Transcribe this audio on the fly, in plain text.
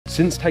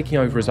Since taking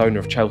over as owner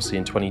of Chelsea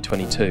in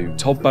 2022,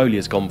 Todd Boehly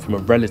has gone from a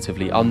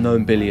relatively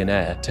unknown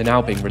billionaire to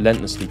now being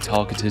relentlessly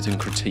targeted and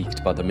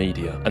critiqued by the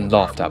media and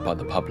laughed at by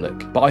the public.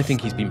 But I think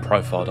he's been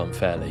profiled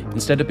unfairly.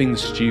 Instead of being the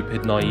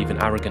stupid, naive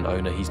and arrogant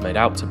owner he's made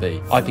out to be,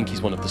 I think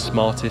he's one of the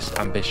smartest,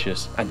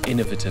 ambitious and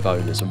innovative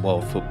owners in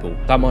world football.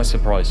 That might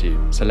surprise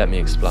you, so let me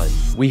explain.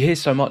 We hear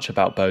so much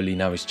about Boehly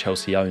now as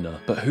Chelsea owner,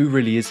 but who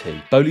really is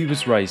he? Boehly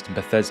was raised in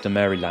Bethesda,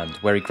 Maryland,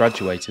 where he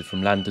graduated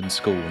from Landon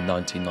School in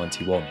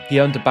 1991.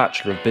 He earned a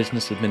Bachelor of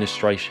Business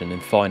Administration in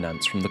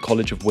Finance from the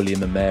College of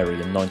William and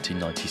Mary in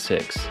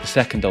 1996, the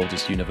second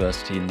oldest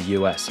university in the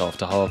US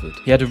after Harvard.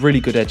 He had a really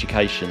good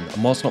education,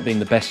 and whilst not being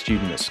the best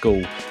student at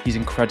school, he's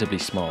incredibly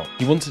smart.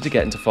 He wanted to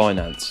get into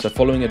finance, so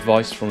following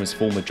advice from his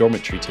former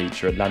geometry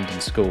teacher at Landon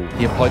School,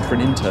 he applied for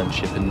an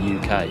internship in the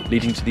UK,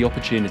 leading to the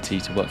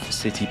opportunity to work for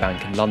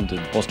Citibank in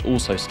London, whilst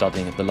also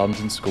studying at the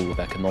London School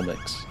of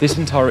Economics. This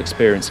entire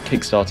experience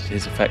kick-started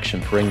his affection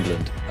for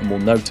England, and more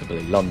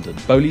notably London.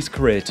 Boehly's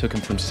career took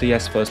him from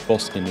CS First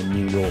Boston in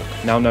New York,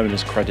 now known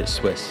as Credit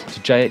Suisse,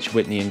 to J.H.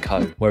 Whitney &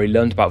 Co., where he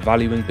learned about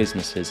valuing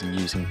businesses and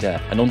using debt,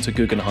 and on to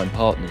Guggenheim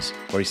Partners,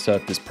 where he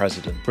served as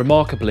president.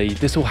 Remarkably,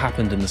 this all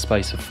happened in the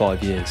space of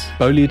 5 years.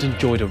 Boehly had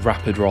enjoyed a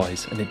rapid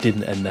rise, and it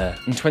didn't end there.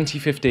 In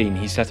 2015,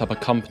 he set up a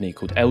company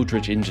called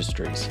Eldridge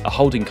Industries, a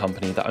holding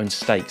company that owns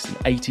stakes in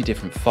 80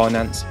 different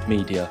finance,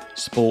 media,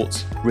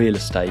 sports, real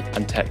estate,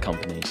 and tech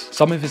companies.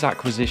 Some of his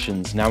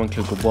acquisitions now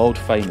include the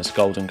world-famous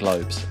Golden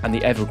Globes and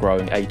the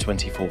ever-growing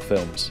A24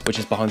 Films, which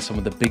is behind some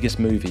of the biggest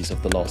movies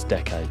of the last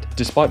decade.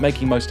 Despite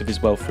making most of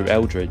his wealth through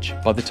Eldridge,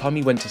 by the time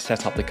he went to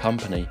set up the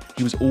company,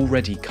 he was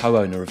already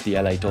co-owner of the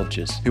LA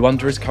Dodgers, who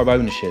under his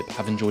co-ownership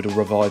have enjoyed a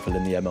revival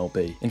in the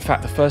MLB. In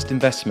fact, the first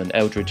investment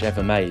Eldridge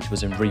ever made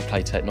was in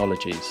replay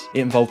technologies. It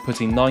involved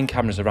putting 9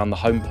 cameras around the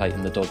home plate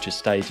in the Dodgers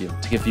stadium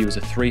to give viewers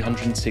a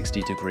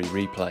 360-degree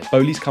replay.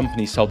 Boehly's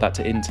company sold that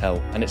to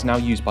Intel, and it's now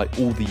used by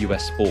all the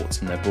US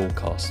sports in their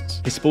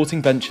broadcasts. His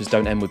sporting ventures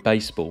don't end with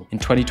baseball. In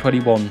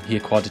 2021, he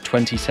acquired a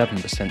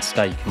 27%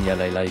 stake in the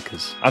LA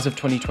Lakers. As of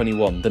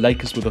 2021, the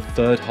Lakers were the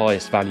 3rd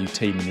highest valued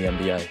team in the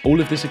NBA. All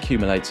of this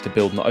accumulates to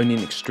build not only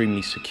an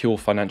extremely secure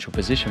financial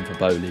position for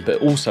Boehly,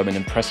 but also an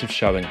impressive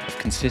showing of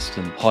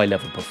consistent,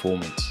 high-level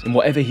performance. In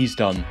whatever he's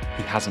done,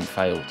 he hasn't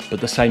failed,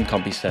 but the same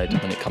can't be said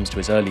when it comes to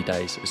his early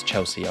days as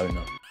Chelsea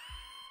owner.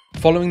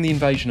 Following the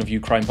invasion of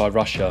Ukraine by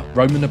Russia,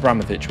 Roman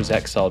Abramovich was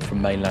exiled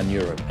from mainland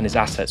Europe and his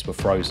assets were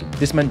frozen.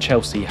 This meant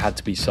Chelsea had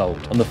to be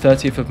sold. On the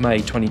 30th of May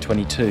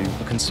 2022,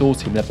 a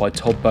consortium led by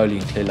Todd Boehly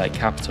and Clearlake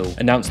Capital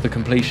announced the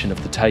completion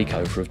of the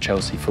takeover of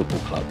Chelsea Football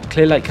Club.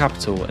 Clearlake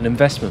Capital, an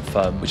investment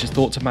firm which is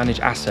thought to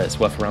manage assets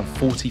worth around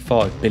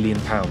 £45 billion,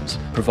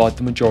 provide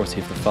the majority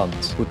of the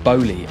funds, with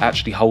Boehly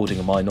actually holding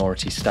a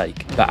minority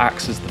stake that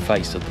acts as the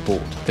face of the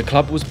board. The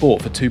club was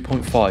bought for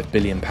 £2.5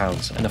 billion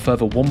and a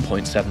further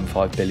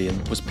 £1.75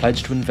 billion was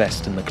pledged to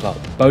invest in the club.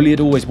 Boehly had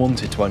always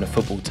wanted to own a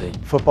football team.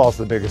 Football's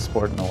the biggest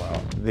sport in the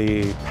world.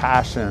 The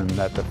passion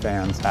that the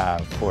fans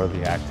have for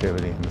the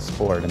activity and the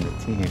sport and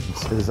the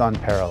teams is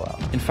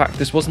unparalleled. In fact,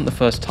 this wasn't the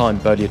first time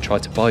Boehly had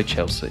tried to buy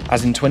Chelsea,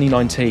 as in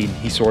 2019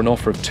 he saw an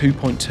offer of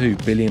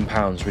 £2.2 billion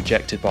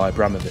rejected by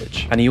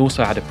Abramovich, and he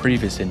also had a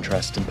previous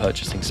interest in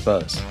purchasing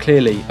Spurs.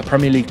 Clearly, a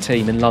Premier League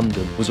team in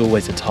London was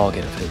always a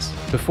target of his.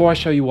 Before I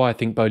show you why I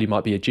think Boehly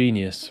might be a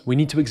genius, we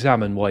need to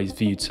examine why he's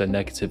viewed so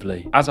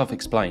negatively. As I've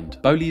explained,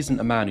 Boehly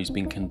isn't a man who's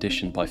been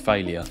conditioned by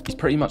failure, he's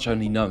pretty much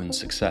only known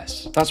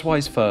success. That's why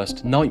his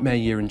first nightmare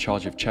year in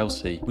charge of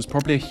Chelsea was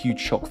probably a huge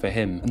shock for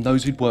him and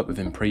those who'd worked with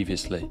him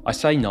previously. I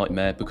say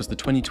nightmare because the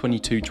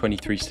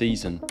 2022-23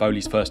 season,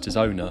 Boehly's first as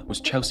owner, was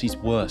Chelsea's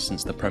worst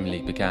since the Premier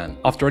League began.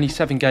 After only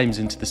 7 games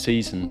into the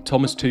season,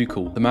 Thomas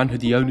Tuchel, the man who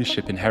the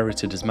ownership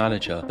inherited as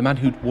manager, the man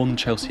who'd won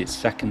Chelsea its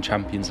 2nd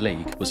Champions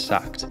League, was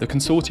sacked. The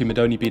consortium had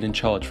only been in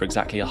charge for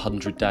exactly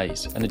 100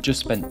 days and had just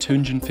spent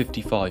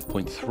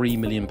 £255.3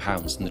 million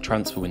in the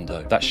transfer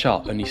window that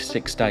shut only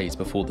 6 days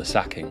before the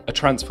sacking, a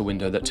transfer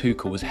window that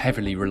Tuchel was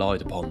heavily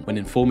relied upon when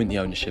informing the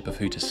ownership of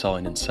who to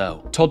sign and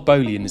sell. Todd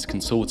Boehly and his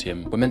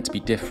consortium were meant to be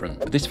different,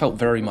 but this felt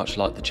very much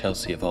like the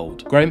Chelsea of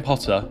old. Graham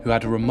Potter, who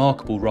had a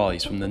remarkable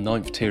rise from the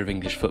 9th tier of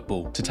English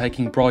football to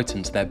taking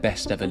Brighton to their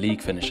best ever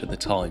league finish at the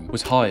time,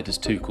 was hired as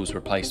Tuchel's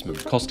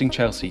replacement, costing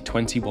Chelsea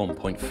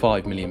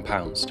 £21.5 million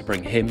to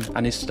bring him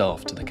and his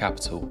staff to the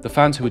capital. The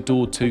fans who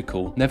adored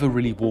Tuchel never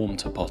really warmed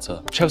to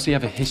Potter. Chelsea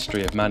have a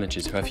history of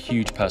managers who have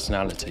huge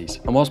personalities,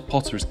 and whilst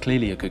Potter is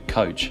clearly a good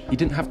coach, he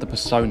didn't have the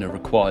persona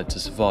required to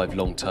survive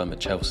long-term at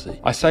Chelsea.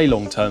 I say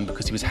long-term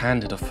because he was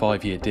handed a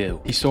 5-year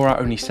deal. He saw out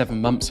only 7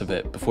 months of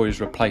it before he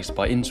was replaced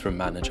by interim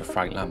manager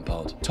Frank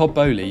Lampard. Todd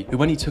Boehly, who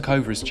when he took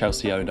over as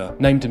Chelsea owner,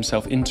 named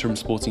himself interim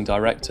sporting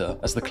director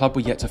as the club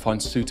were yet to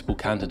find suitable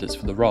candidates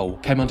for the role,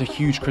 came under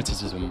huge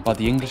criticism by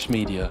the English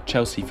media,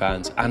 Chelsea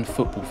fans and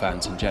football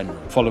fans in general,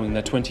 following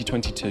their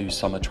 2022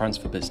 summer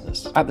transfer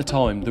business. At the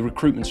time, the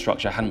recruitment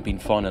structure hadn't been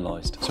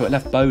finalised, so it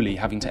left Boehly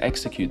having to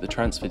execute the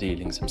transfer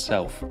dealings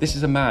himself. This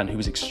is a man who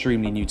was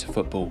extremely new to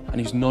football and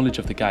whose knowledge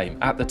of the game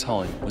at the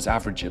time was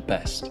average at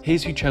best.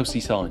 Here's who Chelsea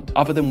signed.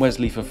 Other than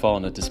Wesley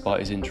Fofana despite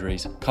his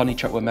injuries, Kani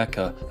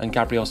Chukwuemeka and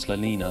Gabriel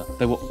Slonina,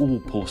 they were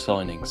all poor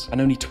signings, and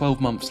only 12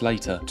 months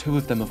later, 2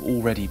 of them have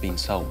already been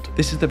sold.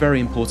 This is the very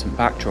important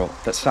backdrop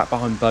that sat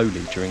behind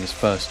Boehly during his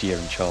first year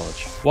in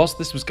charge. Whilst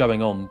this was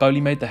going on, Boehly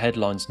made the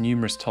headlines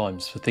numerous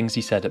times for things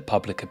he said at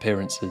public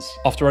appearances.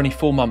 After only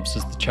 4 months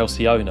as the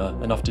Chelsea owner,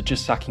 and after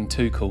just sacking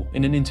Tuchel,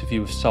 in an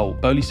interview with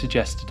Salt, Boehly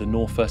suggested a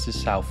North versus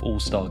South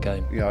All-Star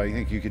game. I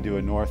think you could do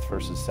a North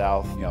versus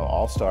South,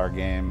 All-Star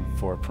game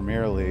for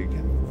Premier League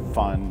and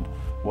fund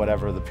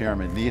whatever the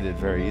pyramid needed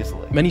very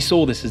easily. Many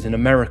saw this as an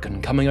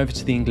American coming over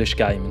to the English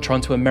game and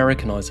trying to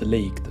Americanise a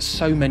league that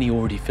so many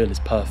already feel is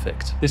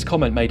perfect. This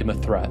comment made him a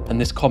threat, and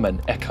this comment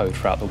echoed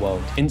throughout the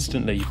world.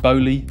 Instantly,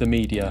 Boehly, the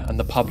media and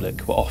the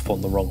public were off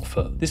on the wrong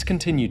foot. This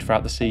continued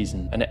throughout the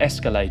season, and it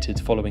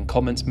escalated following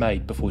comments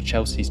made before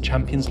Chelsea's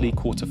Champions League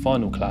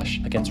quarter-final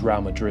clash against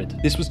Real Madrid.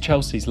 This was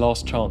Chelsea's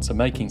last chance of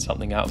making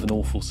something out of an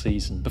awful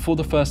season. Before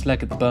the first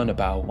leg at the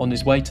Bernabeu, on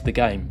his way to the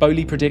game,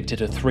 Boehly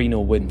predicted a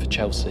 3-0 win for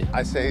Chelsea.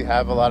 I say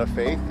have a lot of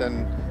faith,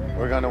 and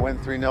we're going to win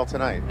 3-0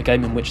 tonight. A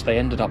game in which they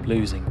ended up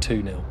losing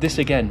 2-0. This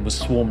again was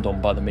swarmed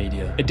on by the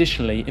media.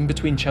 Additionally, in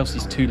between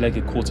Chelsea's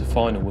 2-legged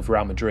quarter-final with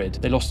Real Madrid,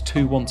 they lost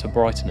 2-1 to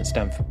Brighton at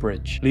Stamford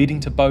Bridge, leading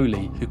to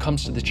Boehly, who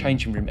comes to the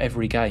changing room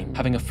every game,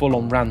 having a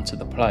full-on rant at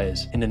the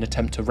players in an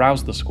attempt to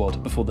rouse the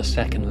squad before the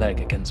second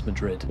leg against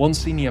Madrid. One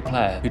senior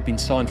player who'd been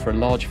signed for a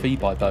large fee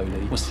by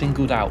Boehly was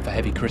singled out for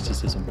heavy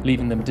criticism,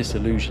 leaving them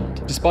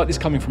disillusioned. Despite this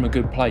coming from a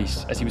good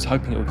place, as he was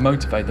hoping it would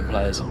motivate the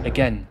players,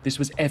 again, this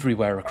was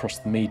everywhere across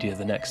the media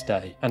the next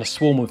day, and a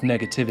swarm of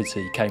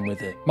negativity came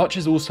with it. Much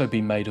has also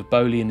been made of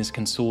Boehly and his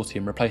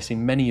consortium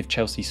replacing many of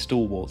Chelsea's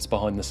stalwarts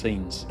behind the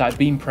scenes that had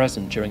been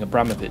present during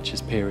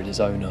Abramovich's period as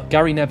owner.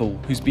 Gary Neville,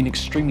 who's been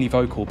extremely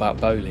vocal about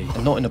Boehly,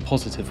 and not in a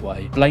positive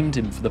way, blamed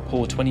him for the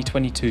poor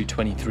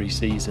 2022-23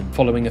 season,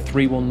 following a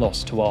 3-1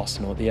 loss to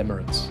Arsenal at the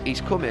Emirates.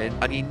 He's come in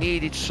and he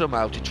needed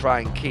somehow to try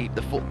and keep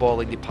the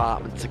footballing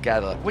department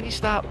together. When you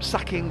start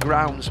sacking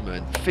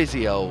groundsmen,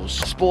 physios,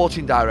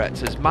 sporting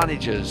directors,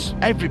 managers,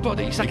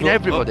 everybody, you're sacking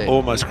everybody.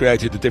 Almost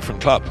created a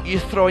different club. You're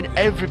throwing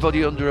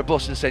everybody under a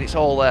bus and saying it's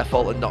all their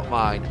fault and not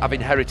mine. I've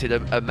inherited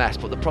a mess,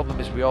 but the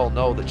problem is we all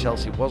know that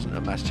Chelsea wasn't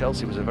a mess.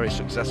 Chelsea was a very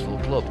successful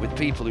club with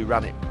people who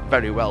ran it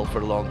very well for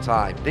a long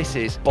time. This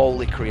is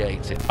Boehly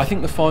created. I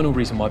think the final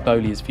reason why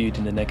Boehly is viewed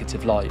in a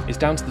negative light is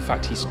down to the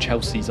fact he's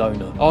Chelsea's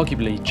owner.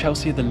 Arguably,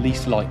 Chelsea are the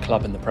least liked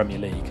club in the Premier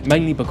League,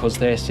 mainly because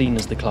they are seen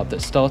as the club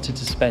that started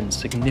to spend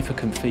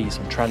significant fees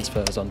on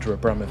transfers under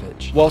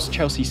Abramovich. Whilst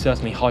Chelsea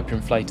certainly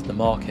hyperinflated the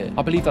market,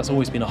 I believe that's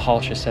always been a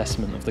harsh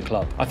assessment of the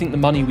club. I think the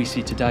money we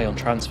see today on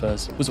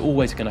transfers was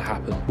always going to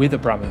happen, with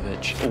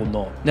Abramovich or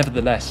not.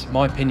 Nevertheless,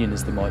 my opinion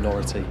is the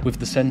minority, with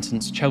the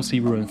sentence "Chelsea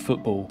ruined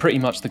football" pretty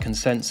much the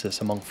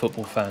consensus among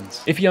football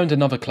fans. If he owned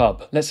another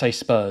club, let's say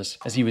Spurs,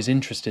 as he was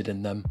interested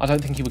in them, I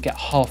don't think he would get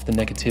half the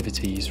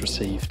negativity he's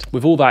received.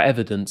 With all that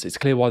evidence, it's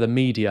clear why the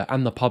media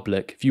and the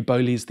public view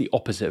Boehly as the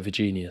opposite of a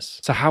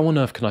genius. So how on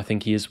earth can I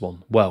think he is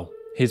one? Well,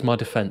 here's my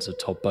defence of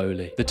Todd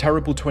Boehly. The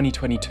terrible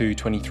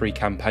 2022-23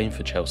 campaign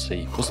for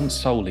Chelsea wasn't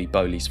solely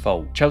Boehly's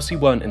fault. Chelsea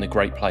weren't in a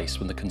great place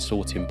when the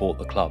consortium bought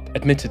the club.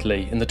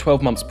 Admittedly, in the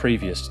 12 months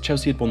previous,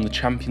 Chelsea had won the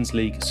Champions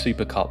League,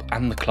 Super Cup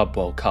and the Club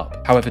World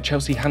Cup. However,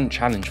 Chelsea hadn't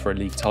challenged for a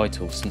league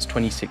title since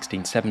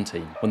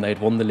 2016-17 when they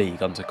had won the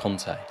league under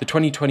Conte. The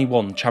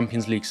 2021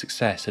 Champions League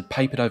success had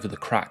papered over the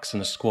cracks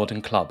in a squad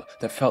and club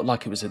that felt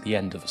like it was at the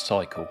end of a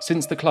cycle.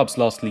 Since the club's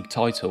last league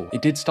title,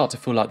 it did start to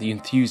feel like the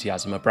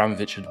enthusiasm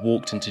Abramovich had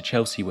walked into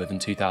Chelsea with in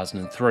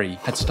 2003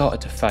 had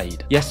started to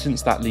fade. Yes,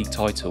 since that league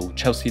title,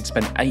 Chelsea had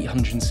spent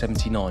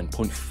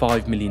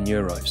 €879.5 million,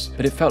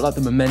 but it felt like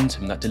the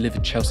momentum that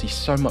delivered Chelsea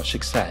so much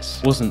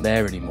success wasn't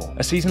there anymore.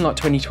 A season like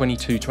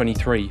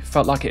 2022-23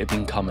 felt like it had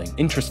been coming.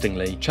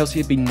 Interestingly, Chelsea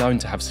had been known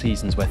to have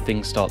seasons where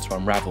things start to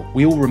unravel.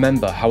 We all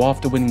remember how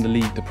after winning the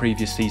league the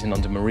previous season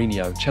under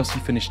Mourinho, Chelsea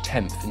finished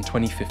 10th in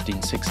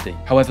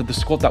 2015-16. However, the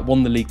squad that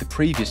won the league the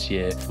previous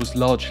year was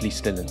largely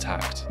still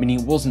intact,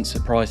 meaning it wasn't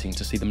surprising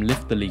to see them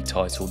lift the league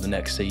title the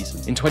next season.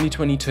 In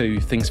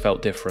 2022, things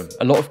felt different.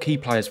 A lot of key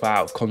players were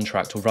out of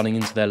contract or running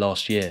into their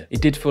last year.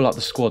 It did feel like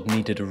the squad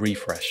needed a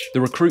refresh.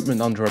 The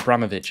recruitment under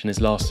Abramovich in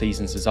his last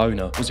seasons as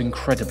owner was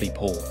incredibly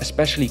poor,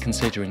 especially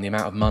considering the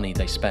amount of money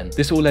they spent.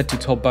 This all led to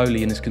Todd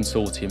Boehly and his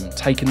consortium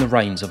taking the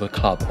reins of a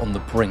club on the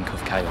brink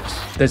of chaos.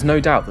 There's no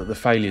doubt that the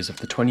failures of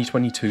the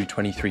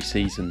 2022-23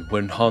 season were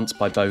enhanced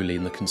by Boehly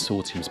and the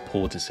consortium's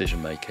poor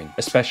decision making,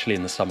 especially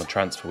in the summer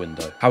transfer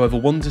window. However,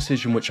 one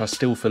decision which I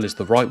still feel is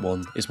the right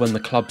one is when the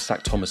club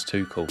sacked Thomas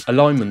Thomas Tuchel.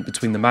 Alignment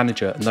between the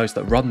manager and those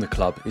that run the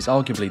club is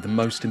arguably the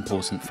most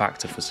important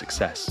factor for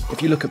success.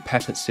 If you look at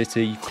Pep at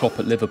City, Klopp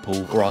at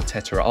Liverpool, or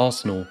Arteta at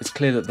Arsenal, it's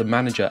clear that the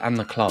manager and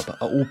the club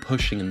are all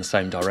pushing in the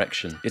same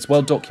direction. It's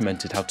well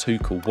documented how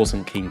Tuchel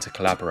wasn't keen to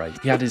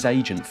collaborate. He had his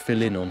agent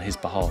fill in on his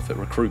behalf at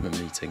recruitment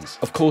meetings.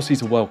 Of course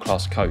he's a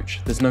world-class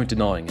coach, there's no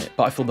denying it,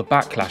 but I feel the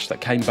backlash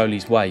that came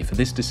Boehly's way for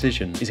this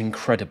decision is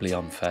incredibly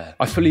unfair.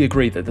 I fully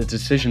agree that the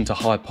decision to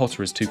hire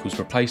Potter as Tuchel's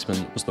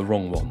replacement was the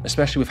wrong one,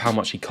 especially with how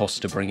much he costs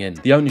to bring in.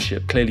 The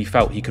ownership clearly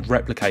felt he could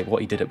replicate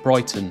what he did at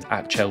Brighton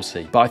at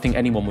Chelsea, but I think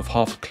anyone with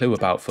half a clue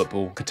about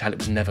football could tell it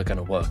was never going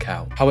to work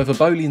out. However,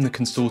 Boehly and the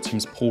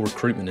consortium's poor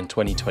recruitment in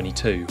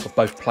 2022 of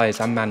both players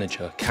and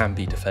manager can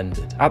be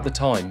defended. At the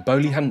time,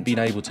 Boehly hadn't been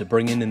able to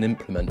bring in and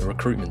implement a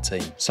recruitment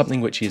team,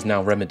 something which he has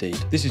now remedied.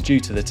 This is due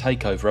to the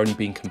takeover only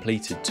being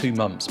completed 2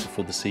 months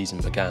before the season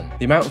began.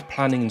 The amount of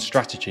planning and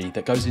strategy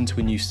that goes into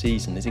a new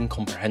season is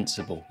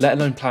incomprehensible, let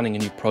alone planning a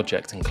new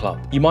project and club.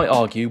 You might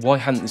argue, why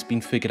hadn't this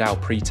been figured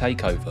out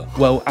pre-takeover?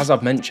 Well, as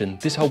I've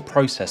mentioned, this whole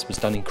process was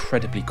done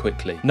incredibly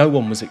quickly. No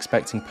one was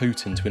expecting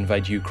Putin to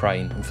invade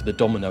Ukraine and for the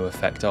domino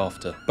effect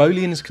after.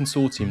 Boehly and his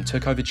consortium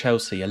took over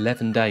Chelsea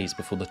 11 days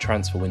before the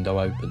transfer window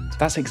opened.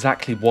 That's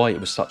exactly why it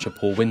was such a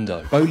poor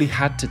window. Boehly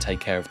had to take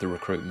care of the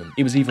recruitment.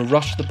 It was either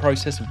rush the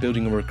process of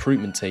building a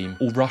recruitment team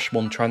or rush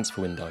one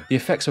transfer window. The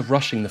effects of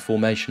rushing the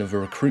formation of a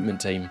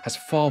recruitment team has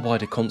far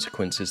wider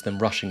consequences than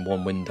rushing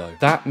one window.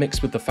 That,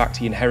 mixed with the fact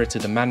he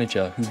inherited a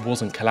manager who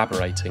wasn't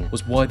collaborating,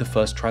 was why the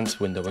first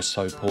transfer window was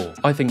so poor.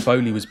 I think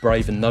Boehly was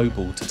brave and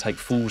noble to take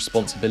full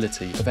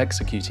responsibility of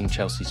executing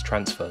Chelsea's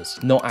transfers,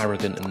 not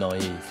arrogant and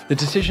naive. The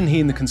decision he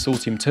and the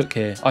consortium took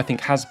here, I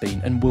think, has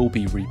been and will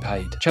be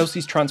repaid.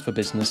 Chelsea's transfer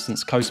business,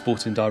 since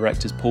co-sporting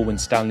directors Paul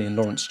Winstanley and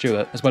Lawrence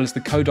Stewart, as well as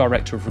the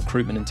co-director of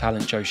recruitment and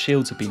talent Joe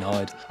Shields have been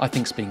hired, I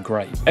think's been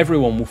great.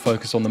 Everyone will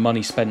focus on the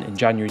money spent in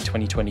January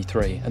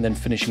 2023 and then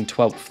finishing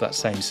 12th that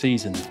same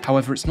season.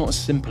 However, it's not as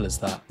simple as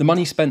that. The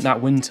money spent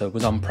that winter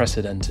was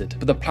unprecedented,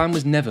 but the plan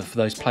was never for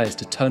those players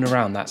to turn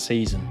around that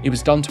season. It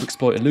was done to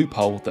exploit a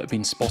loophole that had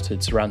been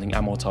spotted surrounding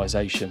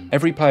amortisation.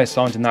 Every player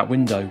signed in that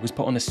window was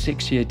put on a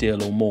 6-year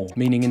deal or more,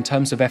 meaning in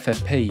terms of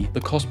FFP,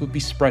 the cost would be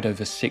spread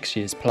over 6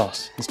 years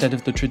plus, instead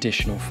of the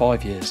traditional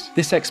 5 years.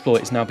 This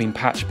exploit is now being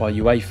patched by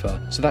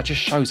UEFA, so that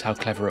just shows how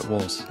clever it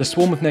was. The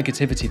swarm of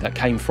negativity that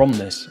came from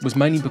this was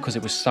mainly because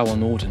it was so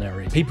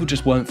unordinary. People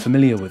just weren't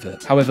familiar with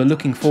it. However,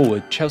 looking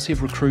forward, Chelsea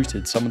have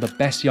recruited some of the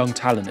best young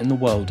talent in the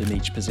world in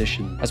each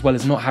position, as well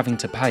as not having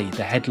to pay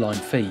the headline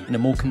fee in a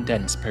more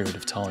condensed period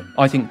of time.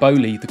 I think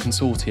Boehly, the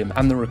consortium,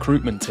 and the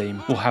recruitment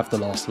team will have the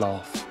last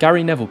laugh.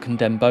 Gary Neville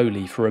condemned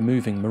Boehly for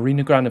removing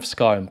Marina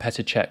Granovskaya and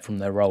Petr Cech from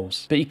their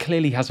roles, but he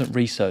clearly hasn't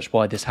researched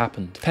why this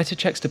happened. Petr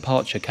Cech's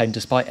departure came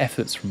despite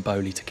efforts from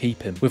Boehly to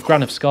keep him. With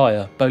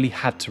Granovskaya, Boehly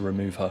had to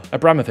remove her.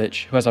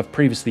 Abramovich, who as I've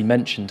previously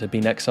mentioned had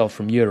been exiled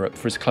from Europe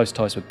for his close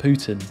ties with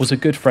Putin, was a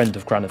good friend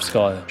of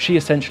Granovskaya. She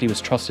essentially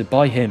was trusted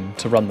by him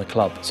to run the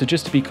club. So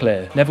just to be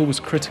clear, Neville was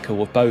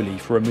critical of Boehly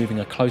for removing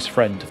a close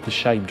friend of the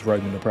shamed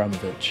Roman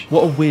Abramovich.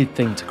 What a weird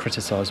thing to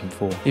criticise him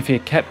for. If he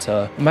had kept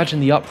her, imagine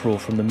the uproar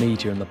from the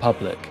media and the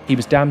public. He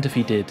was damned if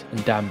he did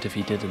and damned if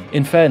he didn't.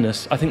 In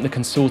fairness, I think the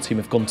consortium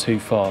have gone too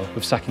far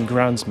with sacking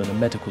groundsmen and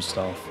medical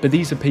staff, but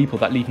these are people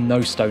that leave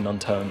no stone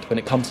unturned when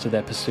it comes to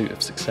their pursuit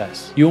of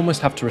success. You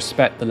almost have to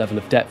respect the level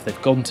of depth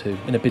they've gone to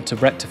in a bid to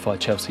rectify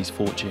Chelsea's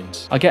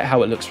fortunes. I get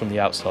how it looks from the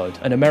outside.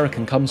 An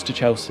American comes to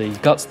Chelsea,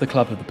 guts the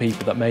club of the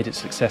people that made it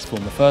successful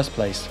in the first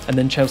place, and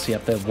then Chelsea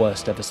have their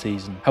worst ever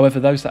season. However,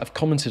 those that have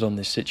commented on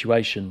this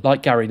situation,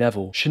 like Gary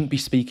Neville, shouldn't be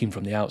speaking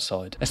from the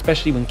outside,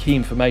 especially when key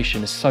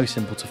information is so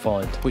simple to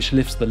find, which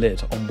lifts the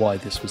lid on why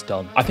this was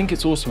done. I think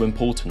it's also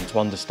important to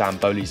understand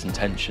Boehly's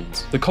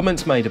intentions. The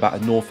comments made about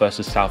a North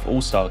versus South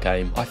All-Star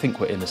game I think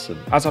were innocent.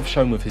 As I've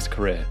shown with his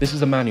career, this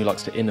is a man who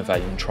likes to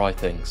innovate and try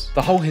things.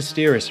 The whole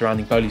hysteria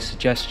surrounding Boehly's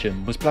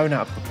suggestion was blown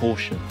out of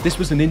proportion. This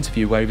was an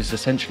interview where he was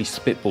essentially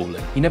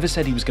spitballing. He never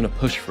said he was going to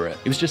push for it.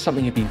 It was just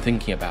something he'd been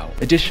thinking about.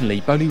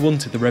 Additionally, Boehly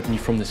wanted the revenue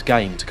from this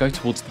game to go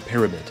towards the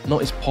pyramid,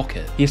 not his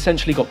pocket. He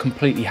essentially got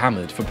completely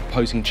hammered for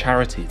proposing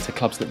charity to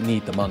clubs that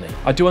need the money.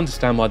 I do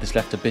understand why this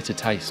left a bitter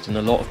taste in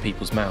a lot of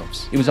people's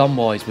mouths. It was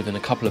unwise within a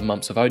couple of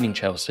months of owning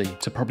Chelsea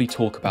to probably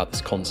talk about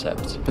this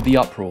concept, but the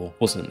uproar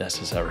wasn't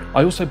necessary.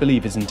 I also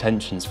believe his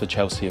intentions for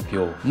Chelsea are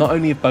pure. Not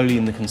only have Boehly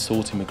and the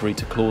consortium agreed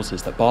to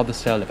clauses that bar the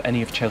sale of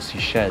any of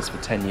Chelsea's shares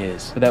for 10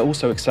 years, but they're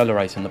also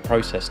accelerating the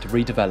process to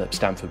redevelop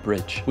Stamford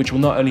Bridge, which will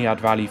not only add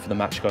value for the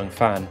match-going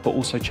fan, but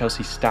also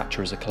Chelsea's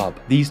stature as a club.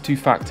 These two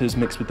factors,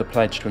 mixed with the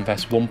pledge to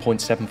invest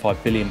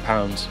 £1.75 billion,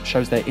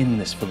 shows they're in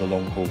this for the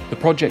long haul. The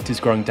project is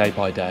growing day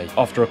by day.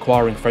 After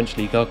acquiring French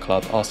Ligue 1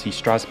 club RC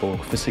Strasbourg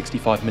for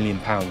 £65 million,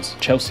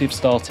 Chelsea have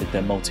started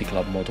their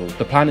multi-club model.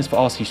 The plan is for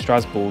RC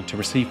Strasbourg to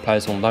receive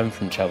players on loan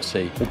from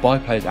Chelsea or buy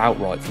players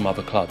outright from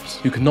other clubs,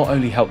 who can not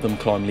only help them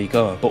climb Ligue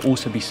 1, but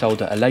also be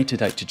sold at a later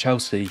date to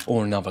Chelsea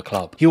or another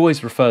club. He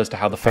always refers to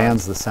how the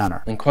Fans the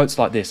center. And quotes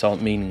like this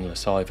aren't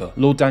meaningless either.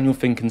 Lord Daniel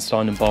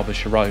Finkenstein and Barbara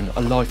Sharon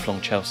are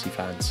lifelong Chelsea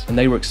fans, and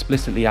they were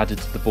explicitly added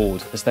to the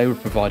board as they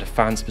would provide a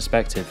fan's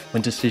perspective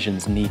when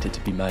decisions needed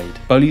to be made. made.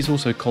 Boehly's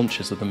also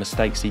conscious of the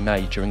mistakes he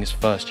made during his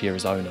first year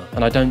as owner,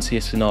 and I don't see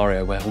a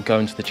scenario where he'll go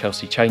into the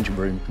Chelsea changing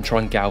room and try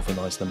and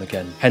galvanise them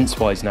again. Hence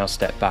why he's now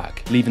stepped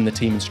back, leaving the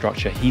team and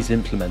structure he's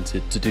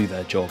implemented to do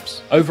their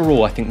jobs.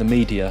 Overall, I think the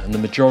media and the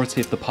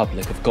majority of the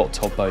public have got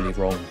Todd Boehly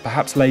wrong.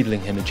 Perhaps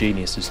labelling him a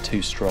genius is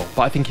too strong,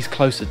 but I think he's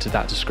closer to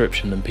that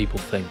description than people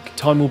think.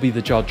 Time will be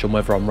the judge on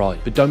whether I'm right,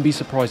 but don't be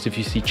surprised if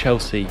you see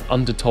Chelsea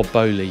under Todd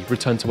Boehly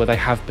return to where they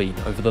have been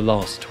over the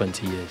last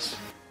 20 years.